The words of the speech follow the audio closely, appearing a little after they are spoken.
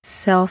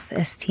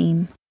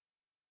Self-esteem.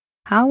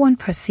 How one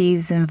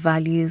perceives and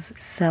values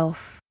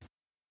self.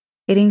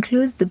 It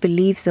includes the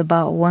beliefs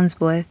about one's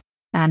worth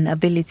and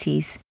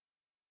abilities.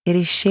 It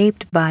is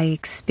shaped by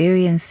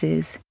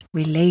experiences,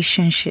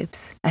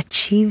 relationships,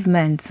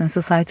 achievements, and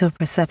societal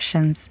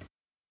perceptions.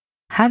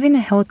 Having a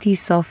healthy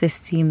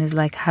self-esteem is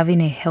like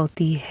having a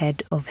healthy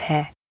head of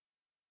hair.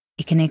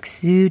 It can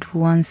exude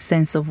one's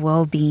sense of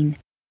well-being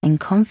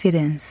and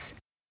confidence.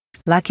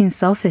 Lacking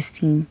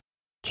self-esteem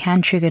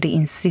can trigger the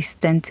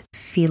insistent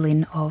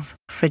feeling of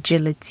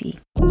fragility.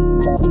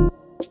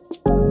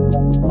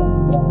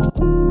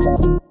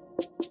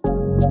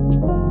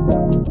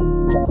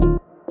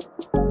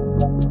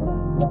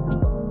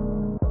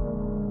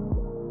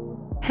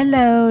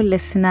 Hello,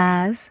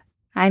 listeners.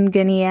 I'm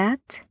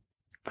Ganiat,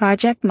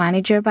 project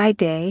manager by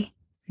day,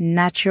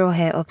 natural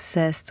hair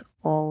obsessed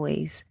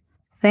always.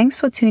 Thanks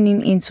for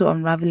tuning into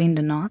Unraveling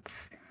the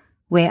Knots,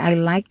 where I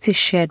like to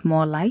shed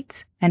more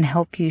light and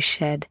help you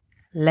shed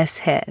less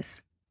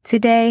hairs.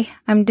 Today,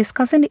 I'm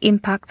discussing the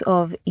impact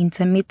of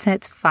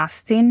intermittent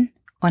fasting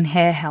on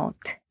hair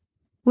health.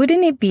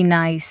 Wouldn't it be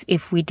nice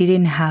if we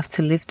didn't have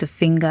to lift a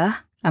finger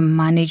and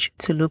manage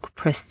to look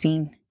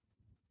pristine?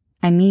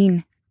 I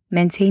mean,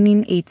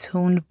 maintaining a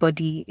toned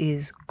body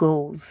is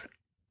goals.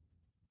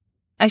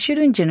 I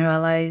shouldn't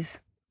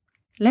generalize.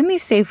 Let me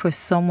say for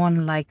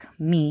someone like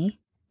me,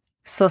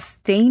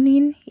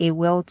 sustaining a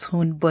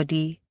well-toned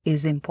body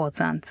is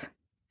important.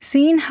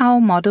 Seeing how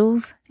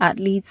models,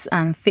 athletes,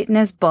 and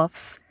fitness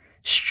buffs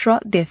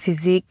strut their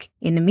physique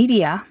in the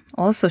media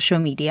or social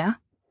media,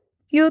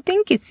 you'll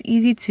think it's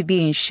easy to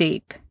be in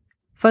shape.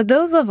 For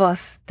those of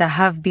us that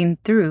have been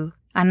through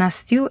and are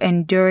still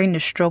enduring the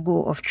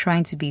struggle of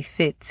trying to be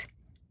fit,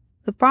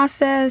 the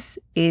process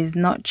is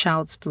not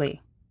child's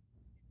play.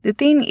 The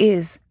thing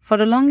is, for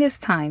the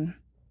longest time,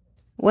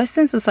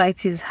 Western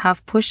societies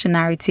have pushed the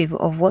narrative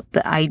of what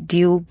the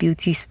ideal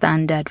beauty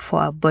standard for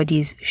our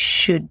bodies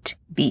should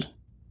be.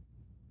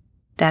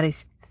 That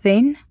is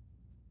thin,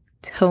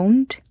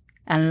 toned,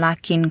 and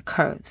lacking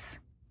curves.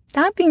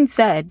 That being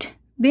said,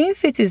 being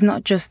fit is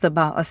not just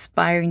about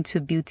aspiring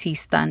to beauty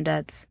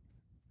standards.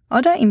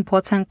 Other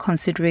important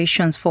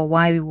considerations for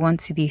why we want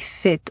to be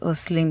fit or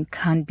slim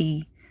can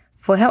be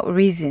for health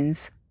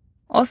reasons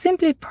or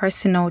simply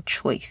personal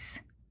choice.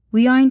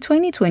 We are in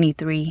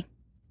 2023.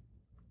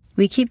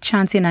 We keep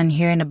chanting and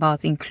hearing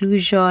about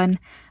inclusion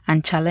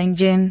and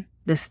challenging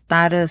the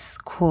status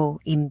quo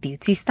in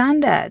beauty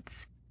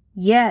standards.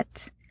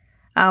 Yet,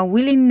 our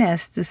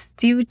willingness to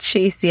still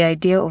chase the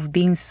idea of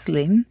being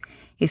slim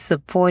is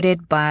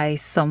supported by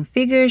some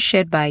figures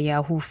shared by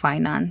Yahoo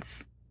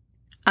Finance.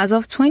 As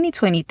of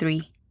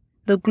 2023,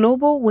 the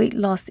global weight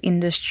loss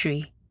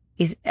industry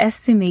is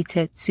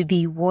estimated to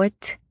be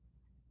worth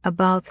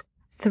about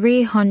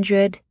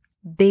 $300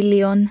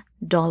 billion.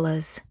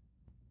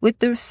 With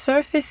the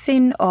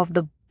surfacing of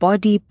the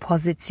body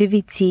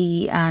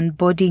positivity and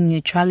body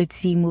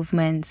neutrality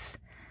movements,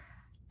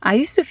 I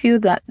used to feel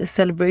that the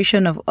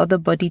celebration of other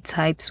body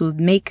types would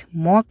make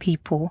more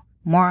people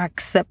more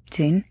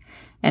accepting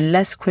and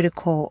less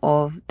critical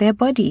of their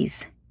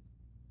bodies.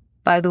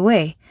 By the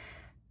way,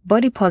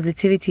 body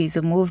positivity is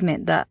a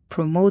movement that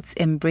promotes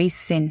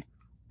embracing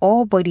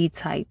all body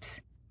types,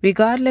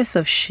 regardless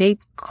of shape,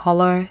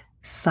 color,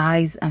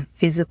 size, and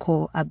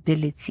physical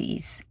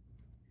abilities.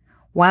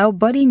 While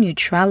body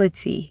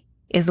neutrality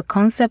is a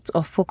concept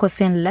of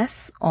focusing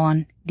less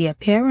on the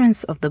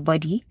appearance of the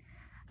body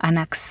and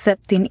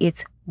accepting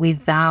it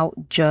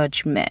without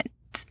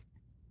judgment.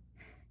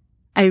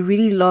 I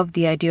really love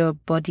the idea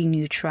of body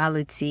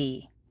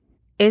neutrality.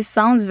 It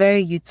sounds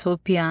very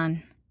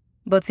utopian,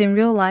 but in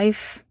real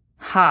life,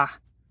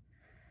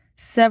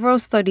 several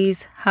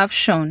studies have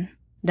shown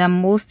that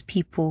most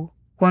people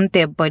want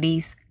their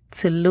bodies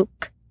to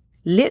look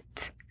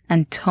lit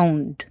and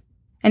toned.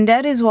 And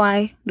that is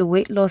why the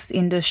weight loss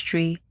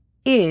industry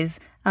is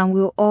and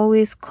will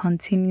always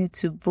continue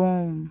to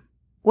boom.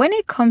 When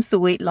it comes to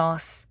weight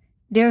loss,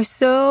 there are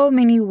so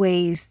many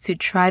ways to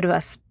try to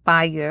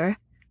aspire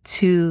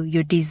to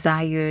your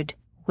desired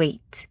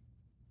weight.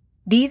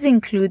 These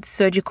include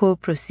surgical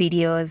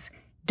procedures,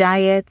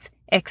 diet,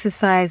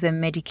 exercise, and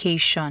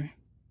medication.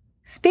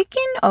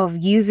 Speaking of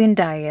using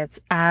diet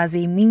as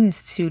a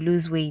means to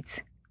lose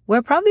weight,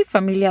 we're probably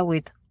familiar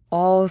with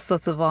all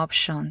sorts of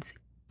options.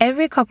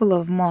 Every couple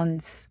of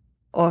months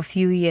or a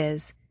few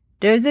years,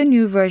 there's a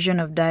new version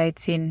of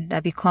dieting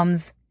that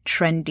becomes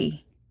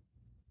trendy.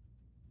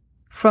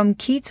 From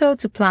keto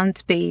to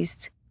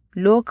plant-based,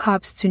 low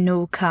carbs to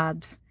no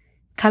carbs,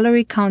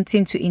 calorie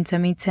counting to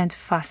intermittent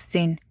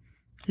fasting,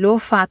 low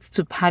fat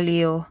to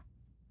paleo,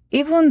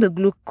 even the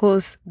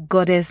glucose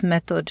goddess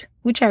method,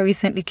 which I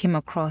recently came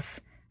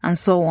across, and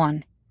so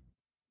on.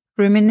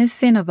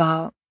 Reminiscing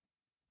about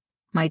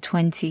my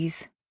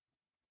 20s.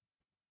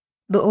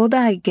 The older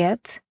I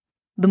get,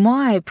 the more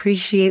I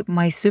appreciate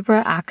my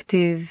super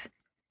active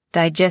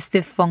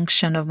digestive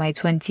function of my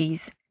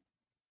 20s.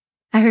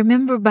 I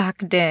remember back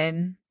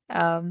then,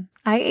 I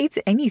ate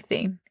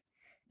anything.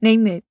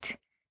 Name it.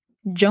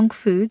 Junk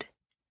food,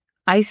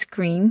 ice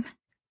cream,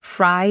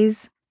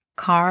 fries,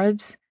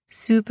 carbs,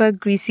 super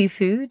greasy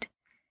food,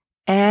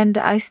 and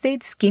I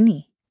stayed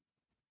skinny.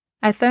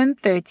 I turned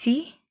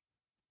 30.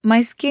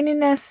 My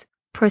skinniness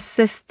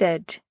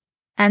persisted.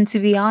 And to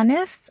be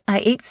honest, I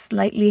ate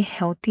slightly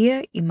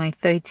healthier in my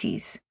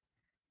 30s.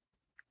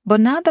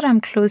 But now that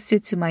I'm closer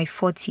to my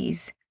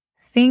 40s,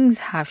 things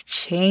have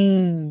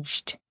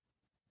changed.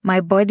 My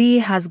body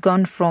has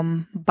gone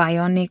from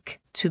bionic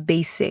to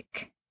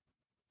basic.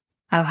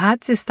 I've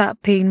had to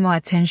start paying more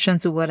attention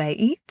to what I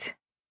eat.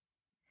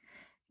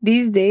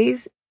 These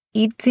days,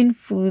 eating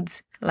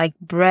foods like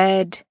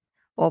bread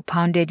or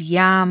pounded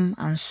yam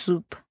and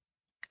soup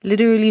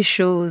literally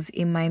shows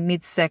in my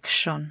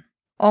midsection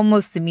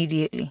almost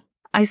immediately.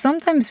 I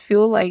sometimes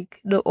feel like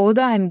the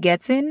older I'm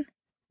getting,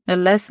 the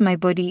less my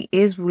body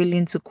is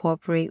willing to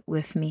cooperate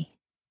with me.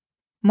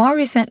 More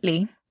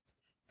recently,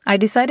 I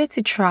decided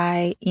to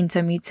try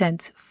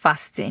intermittent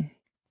fasting.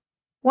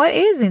 What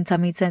is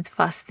intermittent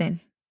fasting?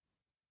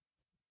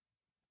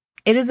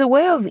 It is a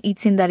way of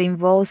eating that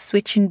involves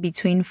switching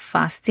between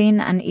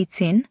fasting and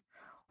eating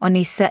on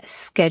a set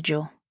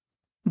schedule.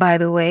 By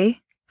the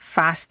way,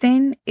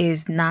 fasting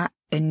is not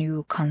a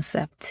new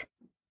concept.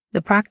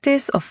 The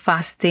practice of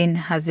fasting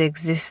has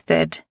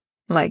existed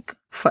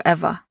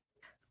forever.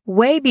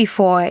 Way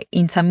before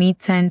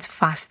intermittent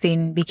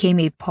fasting became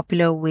a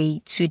popular way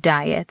to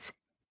diet,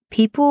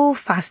 people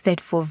fasted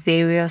for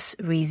various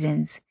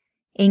reasons,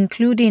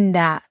 including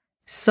that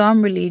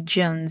some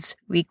religions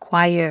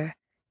require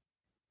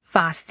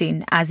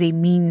fasting as a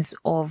means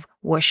of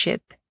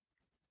worship.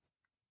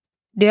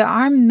 There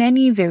are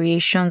many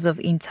variations of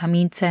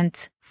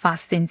intermittent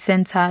fasting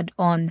centered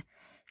on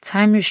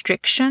time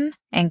restriction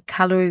and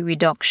calorie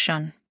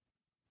reduction.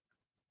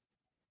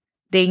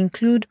 They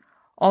include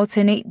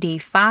alternate day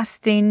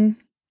fasting,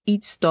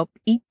 eat, stop,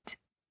 eat,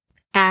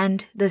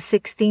 and the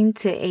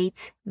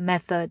 16-8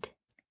 method.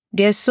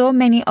 There are so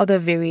many other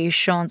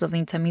variations of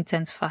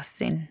intermittent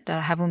fasting that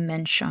I haven't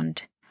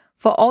mentioned.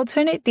 For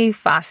alternate day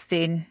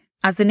fasting,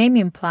 as the name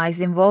implies,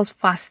 involves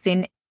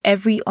fasting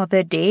every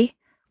other day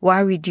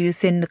while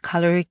reducing the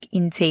caloric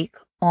intake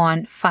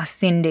on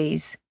fasting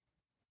days.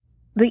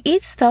 The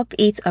eat, stop,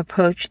 eat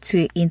approach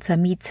to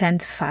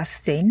intermittent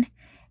fasting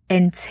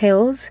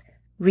entails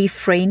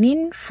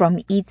refraining from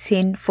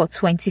eating for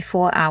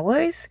 24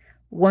 hours,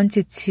 1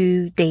 to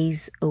 2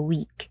 days a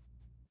week.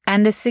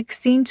 And the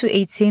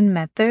 16-18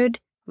 method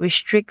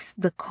restricts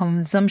the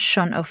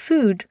consumption of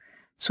food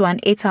to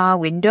an 8-hour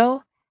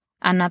window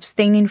and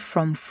abstaining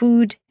from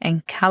food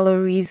and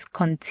calories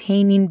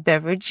containing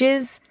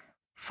beverages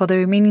for the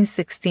remaining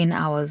 16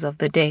 hours of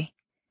the day.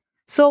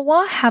 So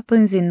what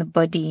happens in the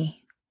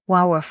body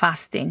while we're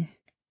fasting?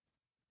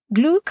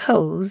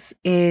 Glucose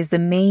is the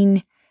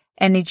main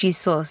energy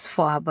source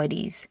for our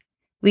bodies.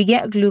 We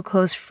get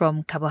glucose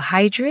from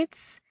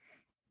carbohydrates.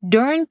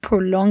 During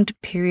prolonged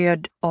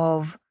period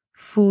of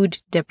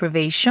food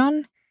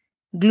deprivation,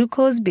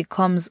 glucose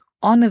becomes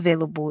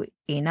unavailable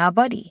in our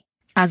body.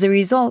 As a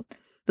result,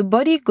 the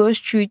body goes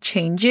through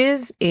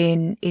changes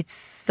in its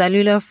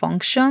cellular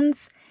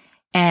functions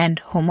and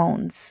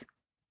hormones.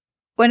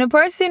 When a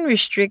person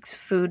restricts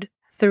food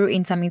through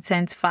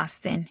intermittent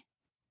fasting,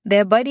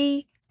 their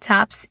body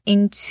taps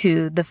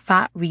into the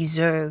fat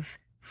reserve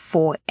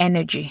for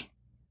energy,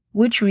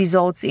 which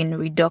results in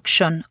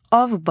reduction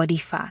of body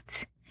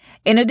fat.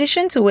 In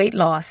addition to weight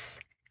loss,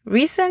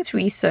 recent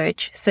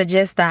research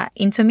suggests that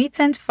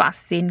intermittent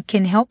fasting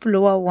can help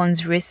lower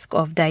one's risk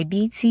of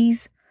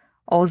diabetes,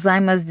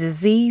 Alzheimer's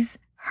disease,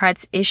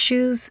 heart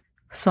issues,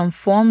 some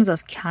forms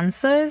of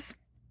cancers,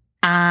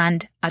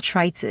 and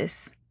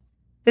arthritis.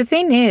 The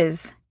thing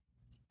is,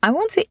 I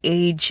want to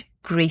age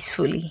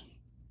gracefully.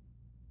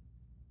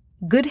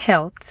 Good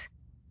health,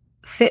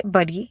 fit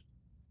body,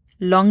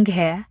 long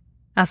hair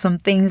are some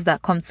things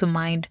that come to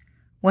mind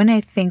when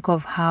I think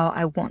of how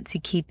I want to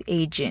keep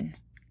aging.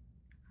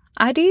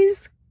 Are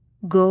these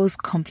goals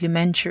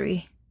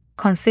complementary,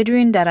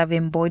 considering that I've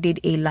embodied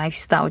a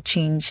lifestyle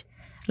change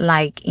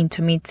like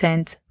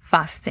intermittent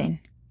fasting?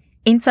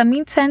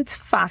 Intermittent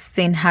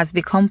fasting has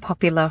become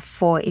popular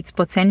for its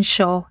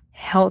potential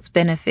health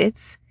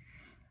benefits,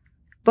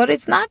 but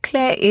it's not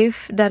clear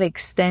if that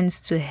extends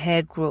to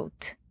hair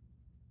growth.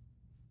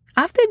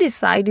 After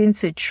deciding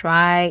to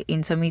try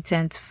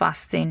intermittent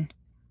fasting,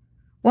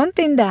 one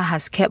thing that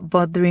has kept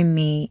bothering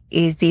me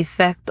is the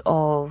effect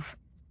of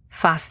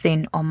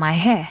fasting on my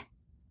hair.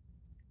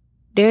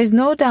 There is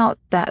no doubt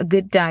that a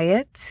good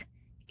diet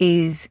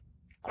is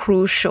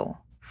crucial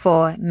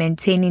for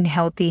maintaining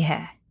healthy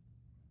hair.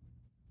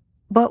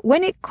 But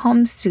when it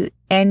comes to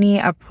any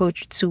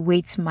approach to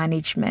weight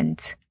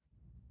management,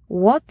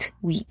 what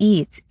we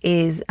eat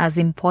is as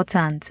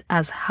important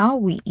as how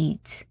we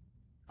eat.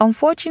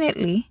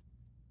 Unfortunately,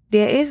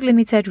 there is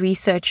limited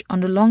research on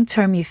the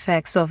long-term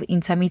effects of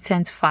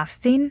intermittent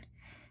fasting,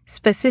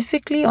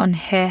 specifically on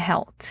hair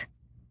health.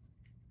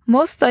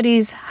 Most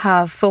studies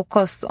have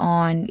focused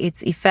on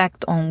its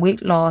effect on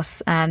weight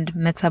loss and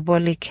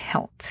metabolic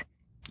health.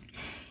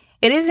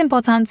 It is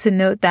important to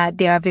note that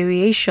there are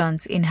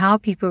variations in how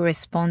people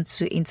respond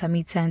to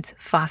intermittent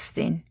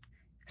fasting.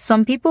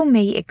 Some people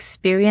may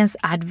experience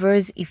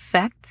adverse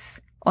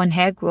effects on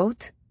hair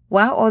growth,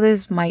 while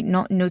others might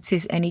not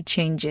notice any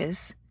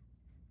changes.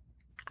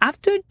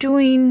 After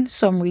doing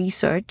some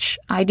research,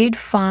 I did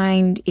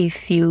find a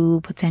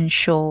few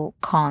potential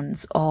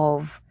cons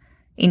of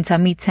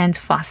intermittent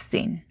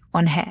fasting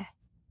on hair.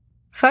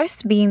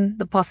 First being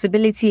the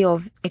possibility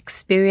of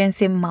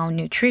experiencing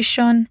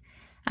malnutrition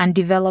and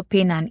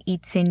developing an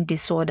eating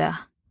disorder.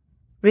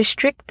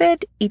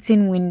 Restricted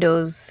eating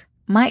windows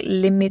might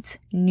limit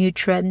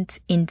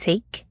nutrient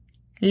intake,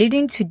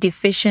 leading to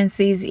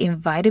deficiencies in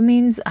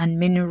vitamins and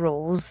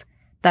minerals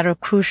that are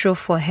crucial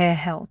for hair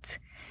health.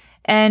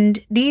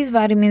 And these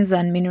vitamins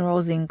and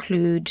minerals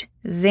include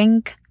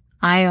zinc,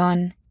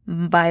 iron,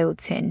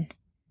 biotin.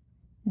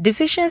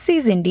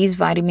 Deficiencies in these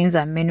vitamins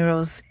and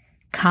minerals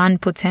can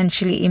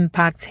potentially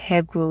impact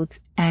hair growth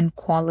and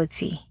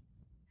quality.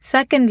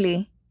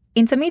 Secondly,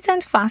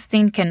 intermittent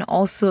fasting can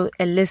also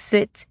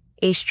elicit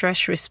a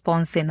stress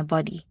response in the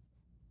body.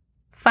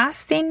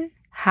 Fasting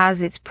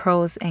has its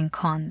pros and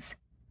cons.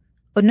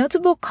 A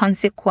notable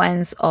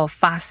consequence of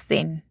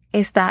fasting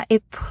is that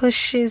it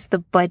pushes the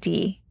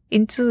body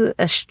into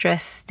a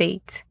stress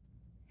state.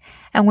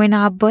 And when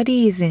our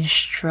body is in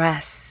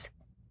stress,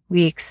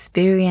 we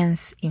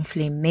experience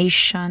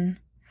inflammation,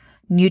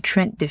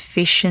 nutrient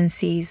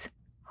deficiencies,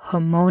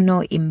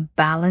 hormonal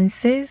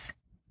imbalances,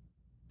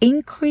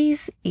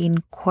 increase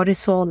in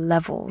cortisol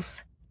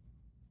levels,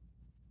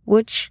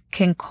 which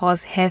can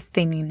cause hair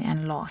thinning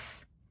and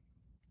loss,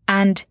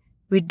 and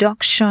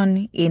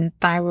reduction in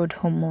thyroid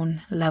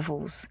hormone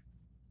levels.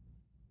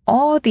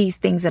 All these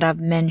things that I've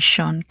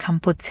mentioned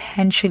can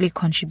potentially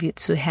contribute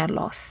to hair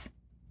loss.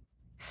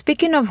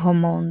 Speaking of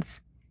hormones,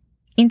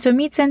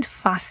 intermittent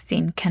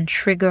fasting can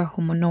trigger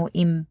hormonal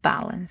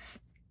imbalance,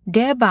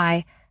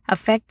 thereby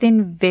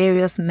affecting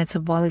various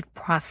metabolic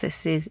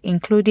processes,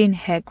 including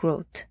hair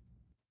growth.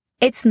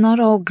 It's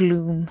not all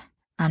gloom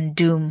and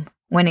doom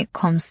when it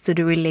comes to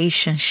the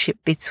relationship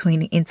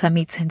between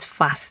intermittent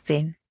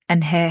fasting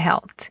and hair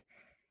health.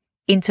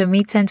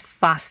 Intermittent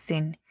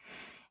fasting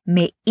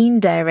may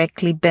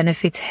indirectly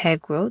benefit hair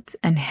growth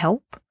and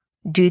help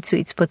due to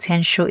its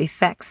potential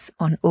effects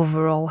on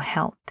overall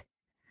health.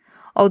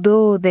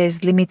 Although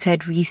there's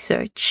limited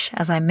research,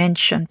 as I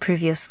mentioned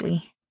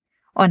previously,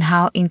 on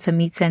how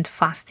intermittent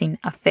fasting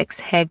affects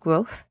hair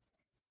growth,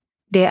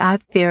 there are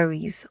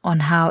theories on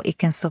how it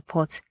can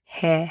support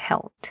hair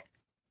health.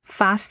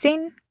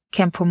 Fasting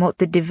can promote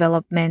the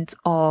development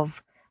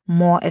of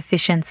more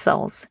efficient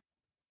cells.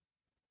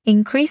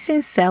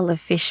 Increasing cell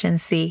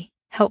efficiency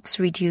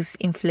helps reduce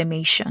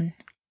inflammation.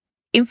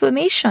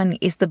 Inflammation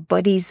is the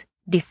body's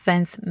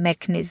defense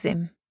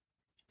mechanism.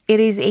 It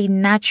is a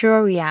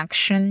natural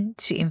reaction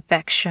to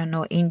infection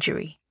or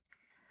injury.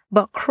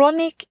 But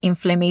chronic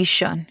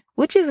inflammation,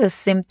 which is a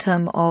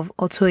symptom of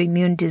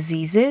autoimmune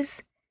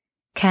diseases,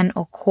 can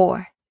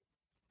occur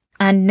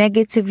and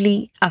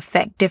negatively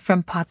affect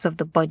different parts of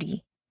the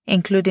body,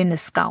 including the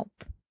scalp,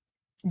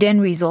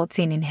 then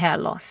resulting in hair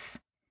loss.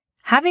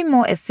 Having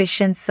more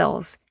efficient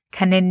cells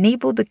can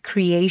enable the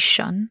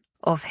creation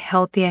of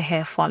healthier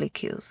hair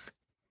follicles.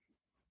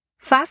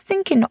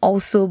 Fasting can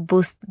also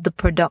boost the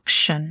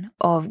production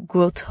of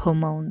growth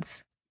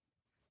hormones.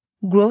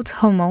 Growth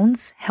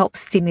hormones help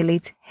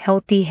stimulate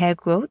healthy hair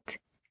growth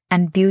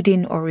and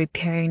building or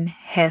repairing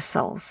hair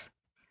cells.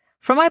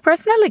 From my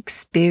personal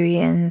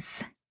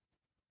experience,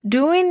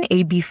 doing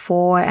a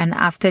before and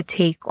after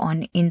take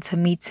on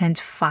intermittent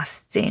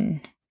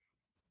fasting,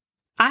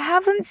 I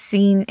haven't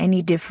seen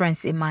any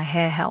difference in my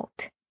hair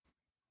health.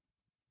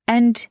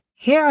 And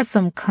here are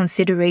some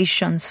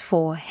considerations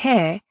for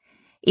hair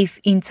if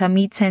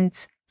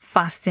intermittent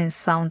fasting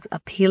sounds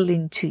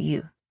appealing to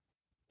you.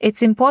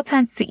 It's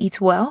important to eat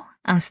well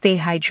and stay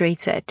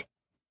hydrated.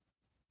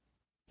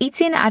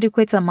 Eating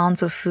adequate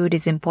amounts of food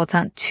is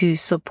important to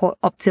support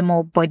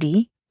optimal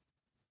body,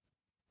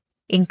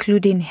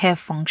 including hair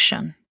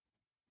function.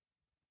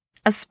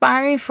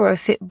 Aspiring for a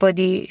fit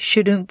body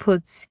shouldn't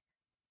put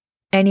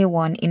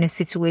anyone in a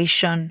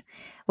situation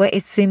where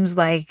it seems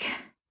like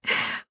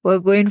we're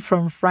going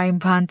from frying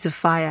pan to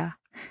fire.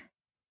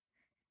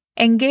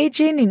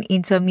 Engaging in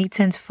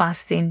intermittent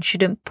fasting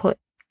shouldn't put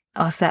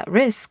us at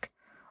risk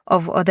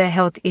of other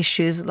health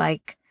issues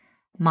like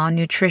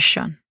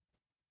malnutrition.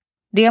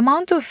 The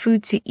amount of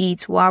food to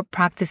eat while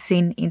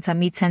practicing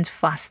intermittent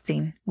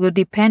fasting will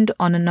depend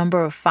on a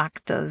number of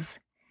factors,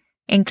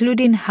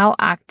 including how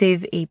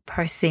active a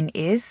person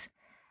is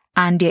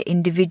and their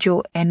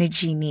individual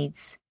energy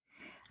needs.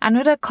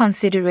 Another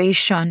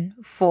consideration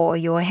for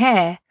your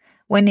hair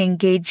when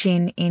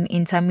engaging in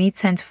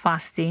intermittent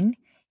fasting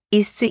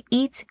is to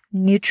eat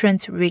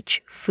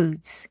nutrient-rich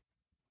foods.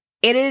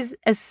 It is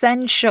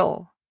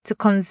essential to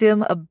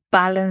consume a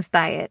balanced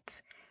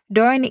diet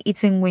during the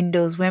eating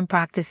windows when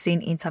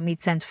practicing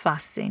intermittent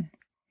fasting.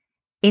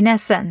 In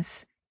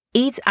essence,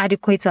 eat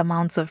adequate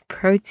amounts of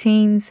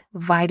proteins,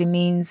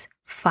 vitamins,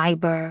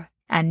 fiber,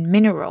 and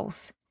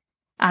minerals,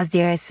 as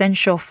they are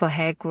essential for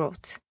hair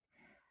growth.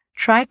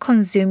 Try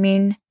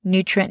consuming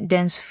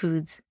nutrient-dense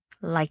foods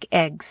like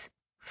eggs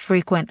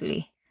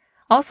frequently,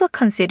 Also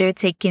consider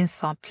taking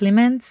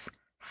supplements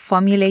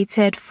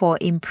formulated for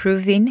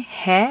improving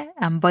hair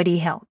and body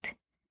health.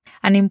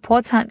 And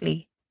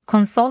importantly,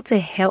 consult a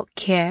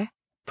healthcare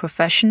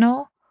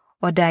professional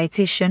or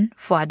dietitian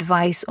for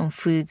advice on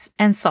foods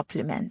and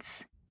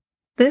supplements.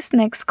 This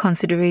next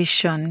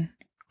consideration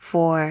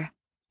for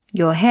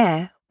your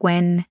hair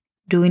when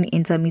doing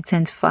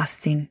intermittent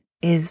fasting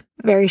is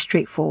very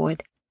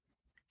straightforward.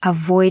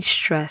 Avoid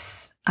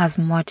stress as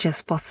much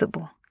as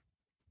possible.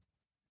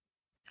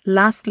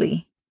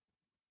 Lastly,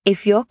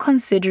 if you're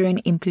considering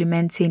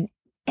implementing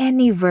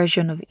any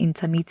version of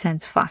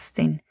intermittent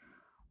fasting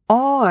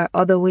or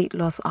other weight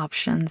loss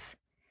options,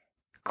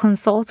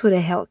 consult with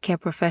a healthcare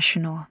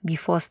professional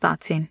before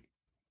starting,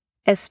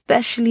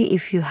 especially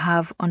if you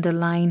have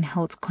underlying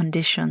health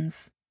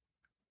conditions.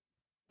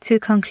 To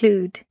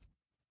conclude,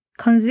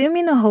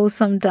 consuming a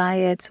wholesome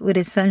diet with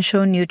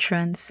essential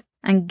nutrients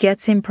and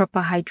getting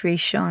proper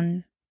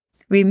hydration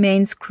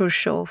remains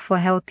crucial for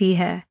healthy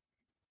hair,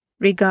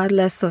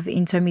 regardless of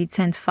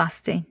intermittent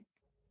fasting.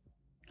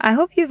 I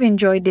hope you've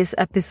enjoyed this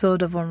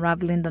episode of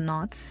Unraveling the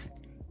Knots.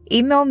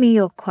 Email me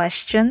your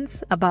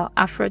questions about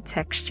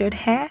Afro-textured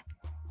hair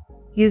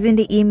using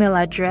the email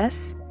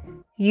address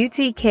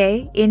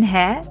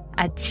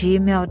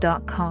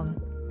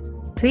utkinhair@gmail.com.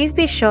 Please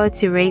be sure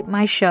to rate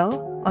my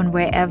show on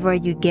wherever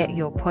you get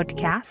your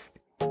podcast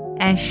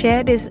and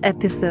share this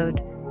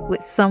episode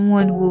with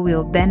someone who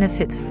will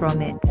benefit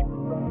from it.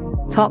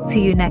 Talk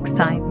to you next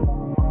time.